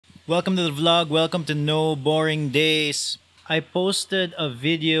Welcome to the vlog. Welcome to No Boring Days. I posted a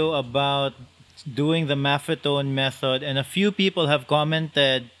video about doing the Maffetone method and a few people have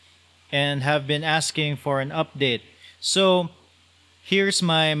commented and have been asking for an update. So here's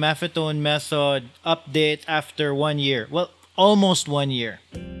my Maffetone method update after 1 year. Well, almost 1 year.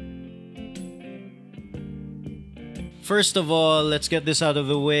 First of all, let's get this out of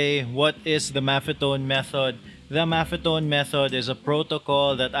the way. What is the Maffetone method? The Maffetone method is a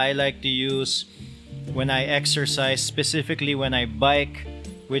protocol that I like to use when I exercise, specifically when I bike,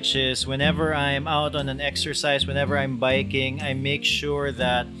 which is whenever I'm out on an exercise, whenever I'm biking, I make sure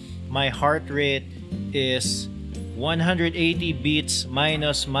that my heart rate is 180 beats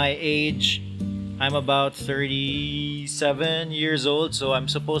minus my age. I'm about 37 years old, so I'm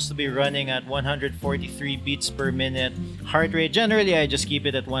supposed to be running at 143 beats per minute. Heart rate, generally I just keep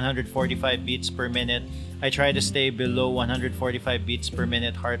it at 145 beats per minute. I try to stay below 145 beats per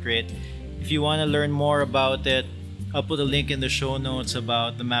minute heart rate. If you want to learn more about it, I'll put a link in the show notes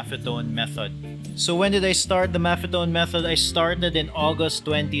about the Maffetone method. So when did I start the Maffetone method? I started in August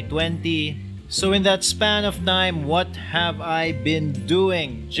 2020. So in that span of time, what have I been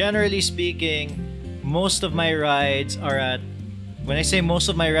doing? Generally speaking, most of my rides are at, when I say most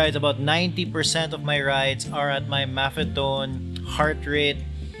of my rides, about 90% of my rides are at my Maffetone heart rate.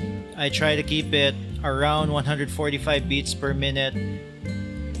 I try to keep it around 145 beats per minute.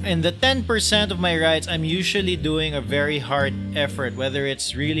 And the 10% of my rides, I'm usually doing a very hard effort, whether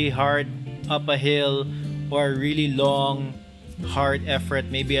it's really hard up a hill or really long hard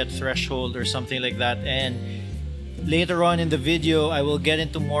effort, maybe at threshold or something like that. And later on in the video, I will get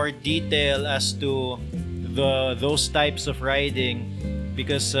into more detail as to those types of riding,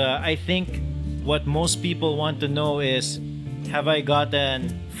 because I think what most people want to know is, have I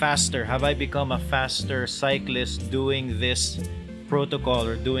gotten faster? Have I become a faster cyclist doing this protocol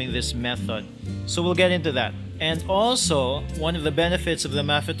or doing this method? So we'll get into that. And also, one of the benefits of the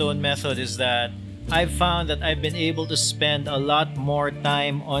Maffetone method is that I've found that I've been able to spend a lot more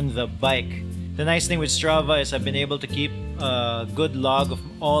time on the bike. The nice thing with Strava is I've been able to keep a good log of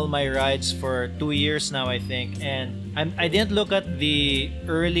all my rides for 2 years now, I think. And I didn't look at the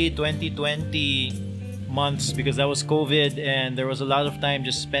early 2020 months because that was COVID and there was a lot of time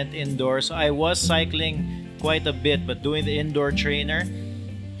just spent indoors. So I was cycling quite a bit, but doing the indoor trainer,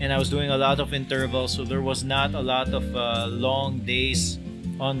 and I was doing a lot of intervals, so there was not a lot of long days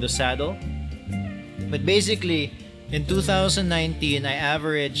on the saddle. But basically, in 2019, I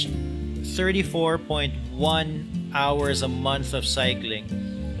averaged 34.1 hours a month of cycling.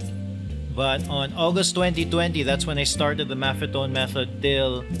 But on August 2020, that's when I started the Maffetone method,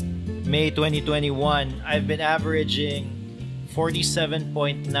 till May 2021, I've been averaging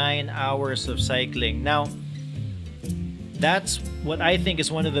 47.9 hours of cycling. Now, that's what I think is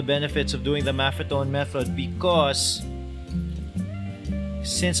one of the benefits of doing the Maffetone method, because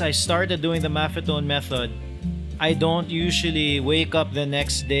since I started doing the Maffetone method, I don't usually wake up the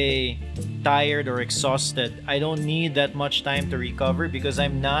next day tired or exhausted. I don't need that much time to recover because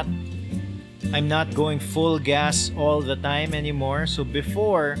I'm not going full gas all the time anymore. So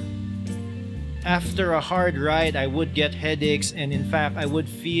before, after a hard ride, I would get headaches, and in fact, I would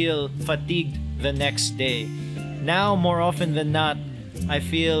feel fatigued the next day. Now, more often than not, I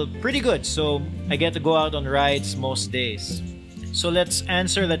feel pretty good, so I get to go out on rides most days. So let's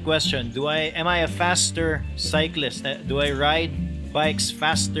answer that question. Am I a faster cyclist? Do I ride bikes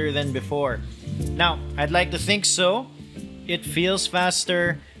faster than before? Now, I'd like to think so. It feels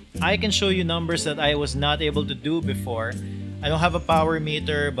faster. I can show you numbers that I was not able to do before. I don't have a power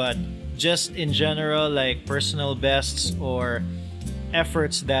meter, but just in general, like personal bests or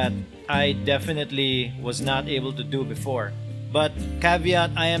efforts that I definitely was not able to do before. But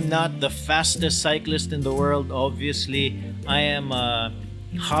caveat, I am not the fastest cyclist in the world, obviously. I am a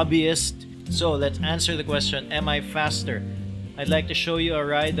hobbyist. So let's answer the question, am I faster? I'd like to show you a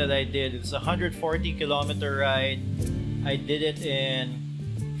ride that I did. It's a 140-kilometer ride. I did it in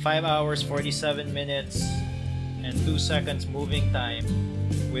 5 hours, 47 minutes, and 2 seconds moving time,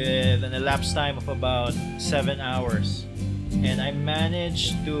 with an elapsed time of about 7 hours. And I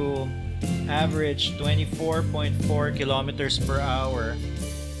managed to average 24.4 kilometers per hour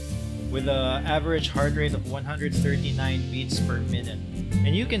with an average heart rate of 139 beats per minute.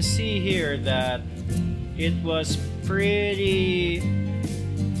 And you can see here that it was pretty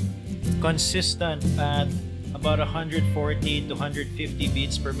consistent at about 140 to 150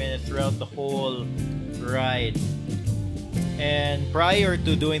 beats per minute throughout the whole ride. And prior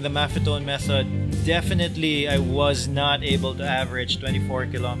to doing the Maffetone method, definitely I was not able to average 24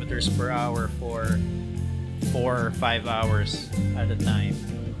 kilometers per hour for 4 or 5 hours at a time.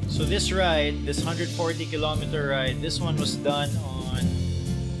 So this ride, this 140-kilometer ride, this one was done on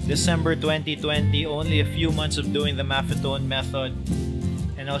December 2020, only a few months of doing the Maffetone method.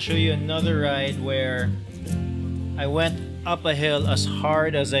 And I'll show you another ride where I went up a hill as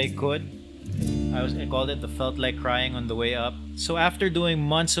hard as I could. I called it the felt like crying on the way up. So after doing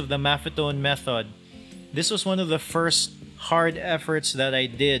months of the Maffetone method, this was one of the first hard efforts that I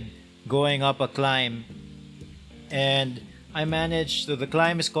did going up a climb. And I managed, so the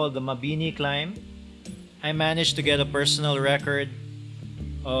climb is called the Mabini climb. I managed to get a personal record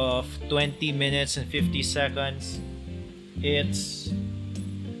of 20 minutes and 50 seconds. It's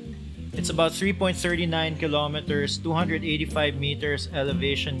about 3.39 kilometers, 285 meters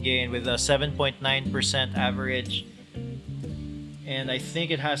elevation gain with a 7.9% average. And I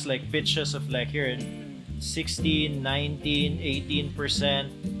think it has like pitches of like here 16, 19,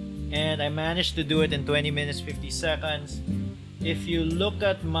 18%. And I managed to do it in 20 minutes 50 seconds. If you look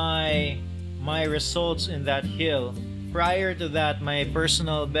at my results in that hill, prior to that my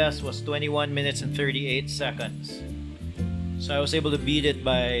personal best was 21 minutes and 38 seconds. So I was able to beat it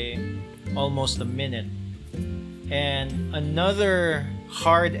by almost a minute. And another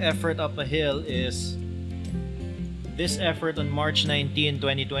hard effort up a hill is this effort on March 19,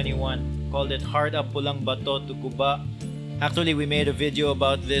 2021, called it Hard Up Pulang Bato to Guba. Actually, we made a video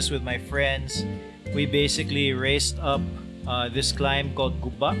about this with my friends. We basically raced up this climb called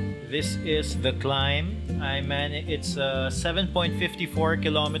Guba. This is the climb. It's a 7.54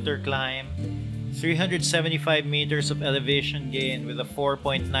 kilometer climb, 375 meters of elevation gain with a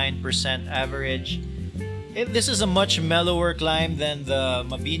 4.9% average. This is a much mellower climb than the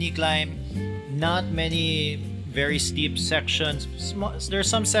Mabini climb. Not many very steep sections. There are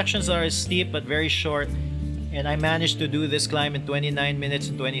some sections that are steep but very short. And I managed to do this climb in 29 minutes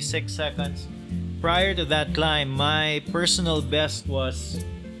and 26 seconds. Prior to that climb, my personal best was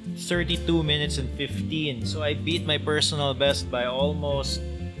 32 minutes and 15. So I beat my personal best by almost,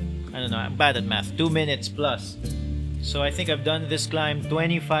 I don't know, I'm bad at math, 2 minutes plus. So I think I've done this climb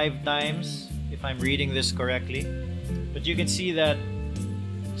 25 times, if I'm reading this correctly. But you can see that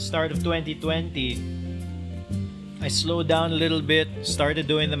start of 2020, I slowed down a little bit, started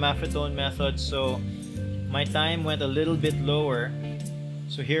doing the Maffetone method, so my time went a little bit lower.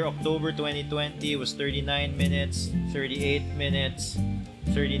 So here, October 2020 was 39 minutes, 38 minutes,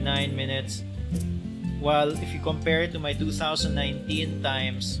 39 minutes. While if you compare it to my 2019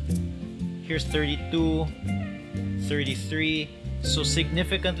 times, here's 32, 33, so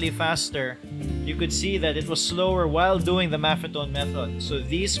significantly faster. You could see that it was slower while doing the Maffetone method. So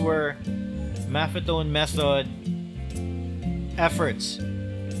these were Maffetone method efforts.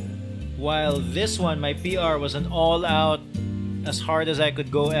 While this one, my PR, was an all-out, as hard as I could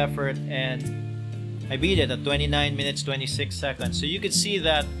go effort, and I beat it at 29 minutes 26 seconds. So you could see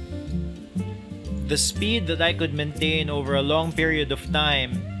that the speed that I could maintain over a long period of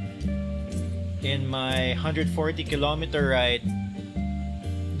time in my 140-kilometer ride,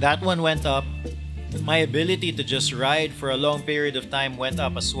 that one went up. My ability to just ride for a long period of time went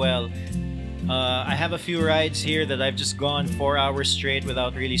up as well. I have a few rides here that I've just gone 4 hours straight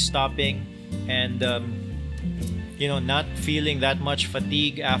without really stopping, and you know, not feeling that much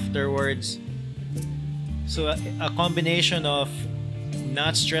fatigue afterwards. So a combination of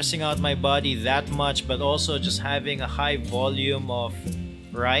not stressing out my body that much, but also just having a high volume of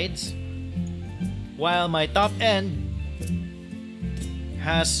rides, while my top end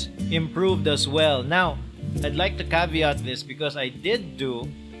has improved as well. Now, I'd like to caveat this because I did do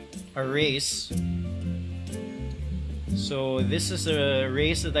a race. So this is a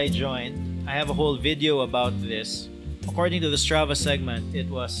race that I joined. I have a whole video about this. According to the Strava segment,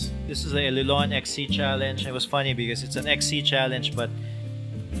 this is a Lilon XC challenge. It was funny because it's an XC challenge, but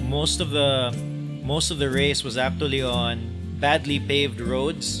most of the race was actually on badly paved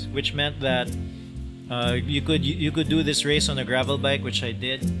roads, which meant that you could do this race on a gravel bike, which I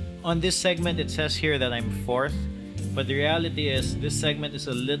did. On this segment, it says here that I'm 4th, but the reality is this segment is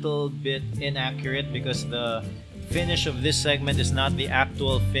a little bit inaccurate because the finish of this segment is not the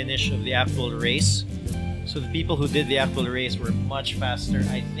actual finish of the actual race. So the people who did the actual race were much faster.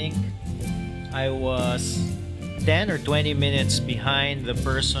 I think I was 10 or 20 minutes behind the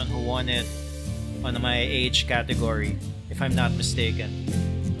person who won it on my age category, if I'm not mistaken.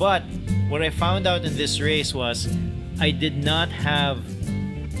 But what I found out in this race was I did not have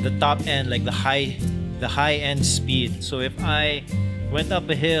the top end, like the high end speed. So if I went up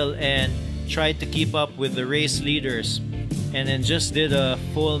a hill and tried to keep up with the race leaders and then just did a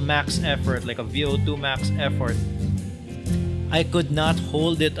full max effort, like a VO2 max effort, I could not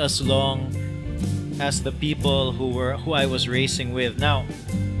hold it as long as the people who I was racing with. Now,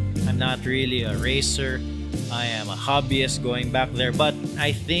 I'm not really a racer. I am a hobbyist going back there. But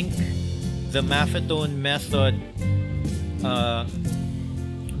I think the Maffetone method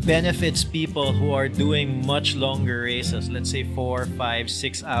benefits people who are doing much longer races, let's say 4, 5,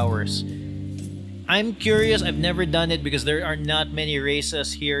 6 hours. I'm curious. I've never done it because there are not many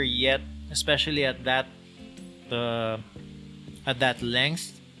races here yet, especially at that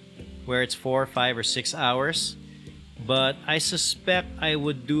length where it's 4, 5, or 6 hours. But I suspect I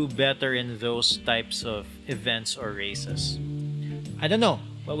would do better in those types of events or races. I don't know,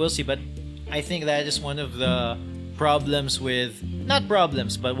 but we'll see. But I think that is one of the problems with, not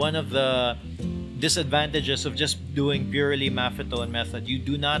problems, but one of the disadvantages of just doing purely Maffetone method. You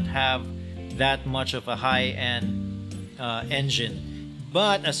do not have that much of a high-end engine.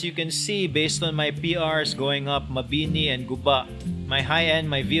 But as you can see, based on my PRs going up Mabini and Guba, my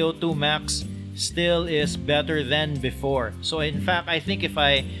high-end, my VO2 max still is better than before. So in fact, I think if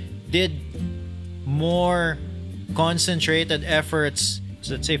I did more concentrated efforts,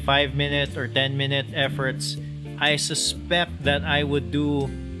 so let's say 5-minute or 10-minute efforts, I suspect that I would do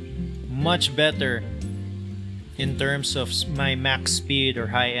much better in terms of my max speed or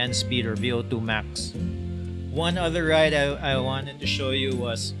high-end speed or VO2 max. One other ride I wanted to show you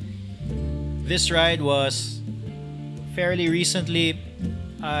was, this ride was fairly recently.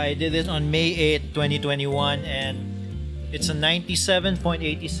 I did it on May 8, 2021, and it's a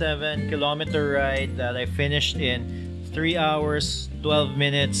 97.87 kilometer ride that I finished in 3 hours, 12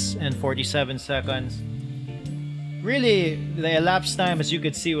 minutes, and 47 seconds. Really, the elapsed time, as you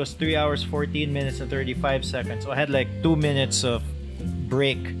could see, was 3 hours, 14 minutes, and 35 seconds. So I had like 2 minutes of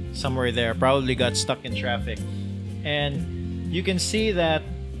break somewhere there. Probably got stuck in traffic. And you can see that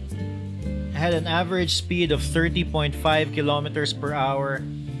I had an average speed of 30.5 kilometers per hour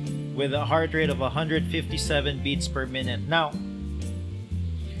with a heart rate of 157 beats per minute. Now,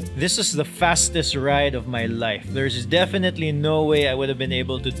 this is the fastest ride of my life. There's definitely no way I would have been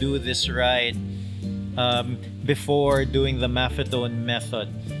able to do this ride before doing the Maffetone method.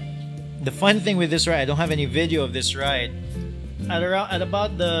 The fun thing with this ride, I don't have any video of this ride. At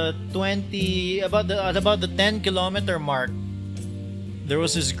about the 10 kilometer mark, there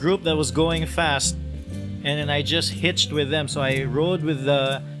was this group that was going fast, and then I just hitched with them. So I rode with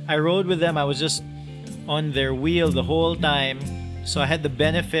them. I was just on their wheel the whole time. So I had the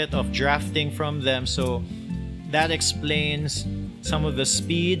benefit of drafting from them. So that explains some of the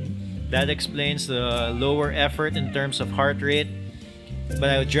speed. That explains the lower effort in terms of heart rate. But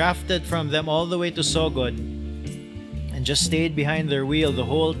I drafted from them all the way to Sogod and just stayed behind their wheel the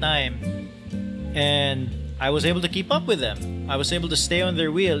whole time. And I was able to keep up with them. I was able to stay on their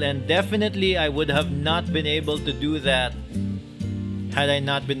wheel, and definitely I would have not been able to do that had I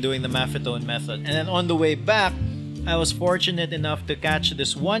not been doing the Maffetone method. And then on the way back, I was fortunate enough to catch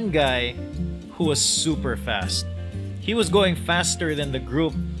this one guy who was super fast. He was going faster than the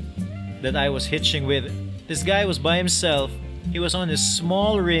group that I was hitching with. This guy was by himself. He was on his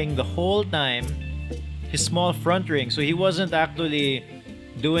small ring the whole time, his small front ring. So he wasn't actually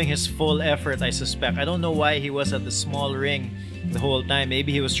doing his full effort, I suspect. I don't know why he was at the small ring the whole time.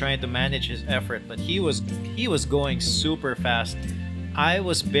 Maybe he was trying to manage his effort, but he was going super fast. I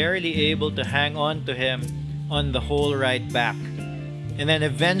was barely able to hang on to him on the whole ride back. And then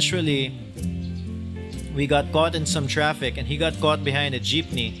eventually we got caught in some traffic, and he got caught behind a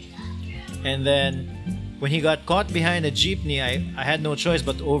jeepney. And then when he got caught behind a jeepney, I had no choice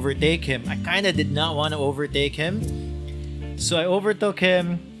but to overtake him. I kind of did not want to overtake him. So I overtook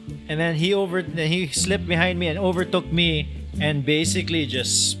him, and then he slipped behind me and overtook me and basically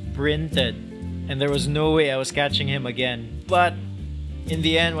just sprinted. And there was no way I was catching him again. But in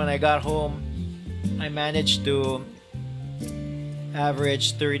the end, when I got home, I managed to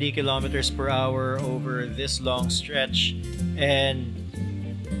average 30 kilometers per hour over this long stretch. And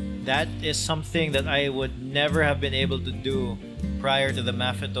that is something that I would never have been able to do prior to the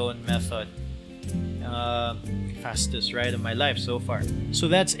Maffetone method. Fastest ride of my life so far. So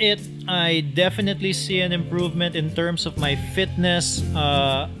that's it. I definitely see an improvement in terms of my fitness.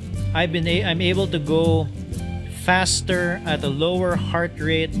 I'm able to go faster at a lower heart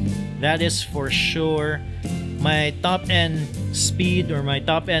rate. That is for sure. My top end speed or my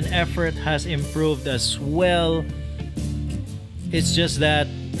top end effort has improved as well. It's just that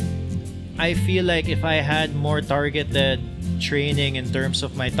I feel like if I had more targeted training in terms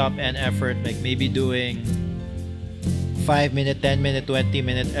of my top end effort, like maybe doing 5-minute, 10-minute,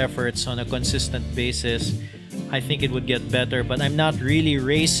 20-minute efforts on a consistent basis, I think it would get better. But I'm not really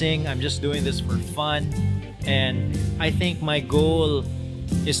racing. I'm just doing this for fun. And I think my goal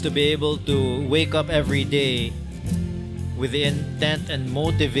is to be able to wake up every day with the intent and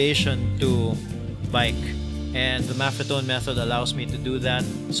motivation to bike. And the Maffetone method allows me to do that.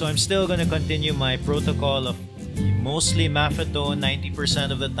 So I'm still going to continue my protocol of mostly Maffetone 90%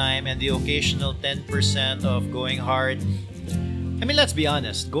 of the time and the occasional 10% of going hard. I mean, let's be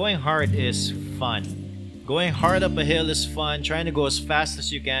honest, going hard is fun. Going hard up a hill is fun. Trying to go as fast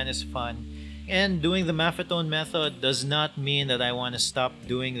as you can is fun. And doing the Maffetone method does not mean that I want to stop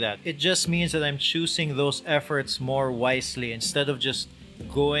doing that. It just means that I'm choosing those efforts more wisely instead of just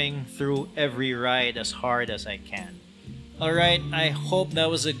going through every ride as hard as I can. Alright, I hope that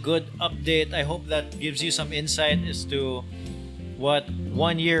was a good update. I hope that gives you some insight as to what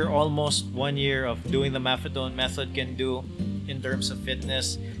 1 year, almost 1 year of doing the Maffetone method can do in terms of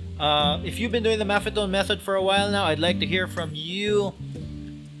fitness. If you've been doing the Maffetone method for a while now, I'd like to hear from you.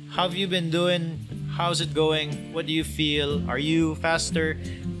 How have you been doing? How's it going? What do you feel? Are you faster?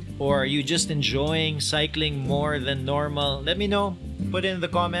 Or are you just enjoying cycling more than normal? Let me know. Put it in the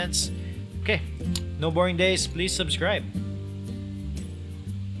comments. Okay, no boring days. Please subscribe.